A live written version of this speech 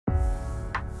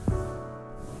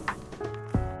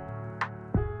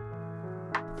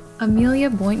Amelia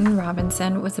Boynton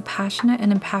Robinson was a passionate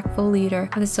and impactful leader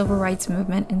of the civil rights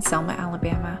movement in Selma,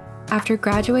 Alabama. After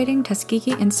graduating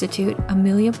Tuskegee Institute,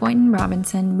 Amelia Boynton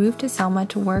Robinson moved to Selma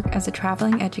to work as a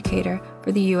traveling educator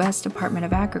for the U.S. Department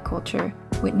of Agriculture,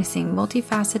 witnessing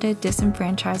multifaceted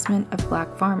disenfranchisement of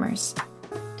Black farmers.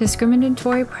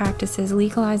 Discriminatory practices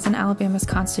legalized in Alabama's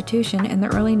Constitution in the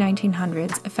early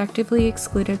 1900s effectively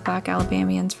excluded Black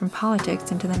Alabamians from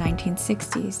politics into the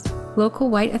 1960s. Local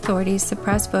white authorities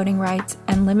suppressed voting rights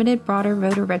and limited broader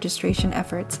voter registration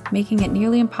efforts, making it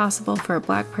nearly impossible for a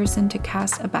Black person to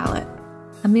cast a ballot.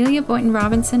 Amelia Boynton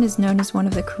Robinson is known as one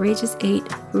of the Courageous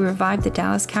Eight who revived the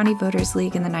Dallas County Voters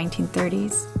League in the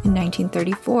 1930s. In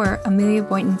 1934, Amelia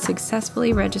Boynton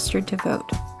successfully registered to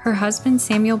vote. Her husband,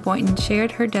 Samuel Boynton,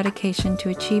 shared her dedication to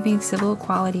achieving civil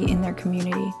equality in their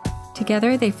community.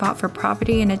 Together, they fought for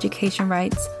property and education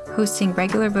rights, hosting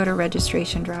regular voter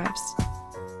registration drives.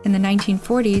 In the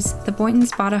 1940s, the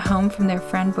Boyntons bought a home from their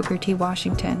friend Booker T.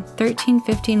 Washington.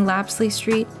 1315 Lapsley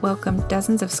Street welcomed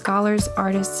dozens of scholars,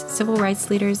 artists, civil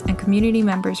rights leaders, and community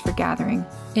members for gathering.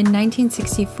 In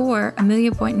 1964,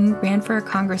 Amelia Boynton ran for a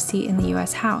Congress seat in the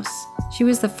U.S. House. She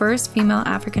was the first female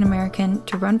African American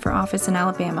to run for office in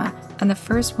Alabama and the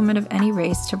first woman of any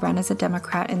race to run as a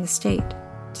Democrat in the state.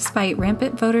 Despite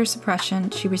rampant voter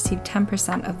suppression, she received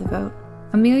 10% of the vote.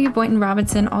 Amelia Boynton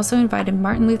Robinson also invited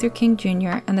Martin Luther King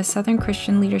Jr. and the Southern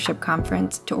Christian Leadership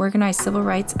Conference to organize civil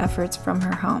rights efforts from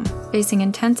her home. Facing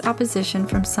intense opposition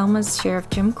from Selma's Sheriff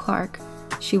Jim Clark,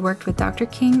 she worked with Dr.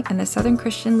 King and the Southern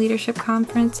Christian Leadership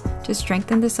Conference to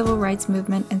strengthen the civil rights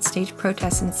movement and stage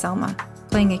protests in Selma,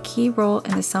 playing a key role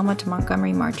in the Selma to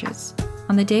Montgomery marches.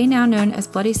 On the day now known as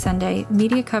Bloody Sunday,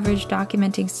 media coverage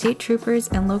documenting state troopers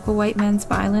and local white men's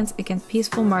violence against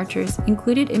peaceful marchers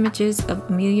included images of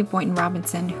Amelia Boynton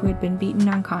Robinson, who had been beaten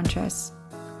unconscious.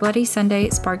 Bloody Sunday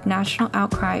sparked national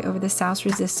outcry over the South's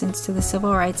resistance to the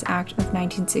Civil Rights Act of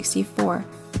 1964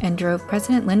 and drove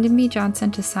President Lyndon B. Johnson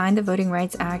to sign the Voting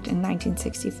Rights Act in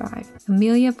 1965.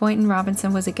 Amelia Boynton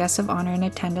Robinson was a guest of honor in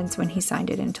attendance when he signed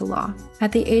it into law.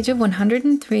 At the age of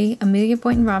 103, Amelia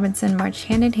Boynton Robinson marched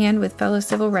hand-in-hand with fellow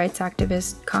civil rights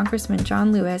activist Congressman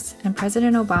John Lewis and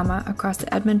President Obama across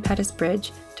the Edmund Pettus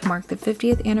Bridge to mark the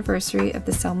 50th anniversary of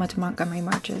the Selma to Montgomery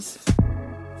marches.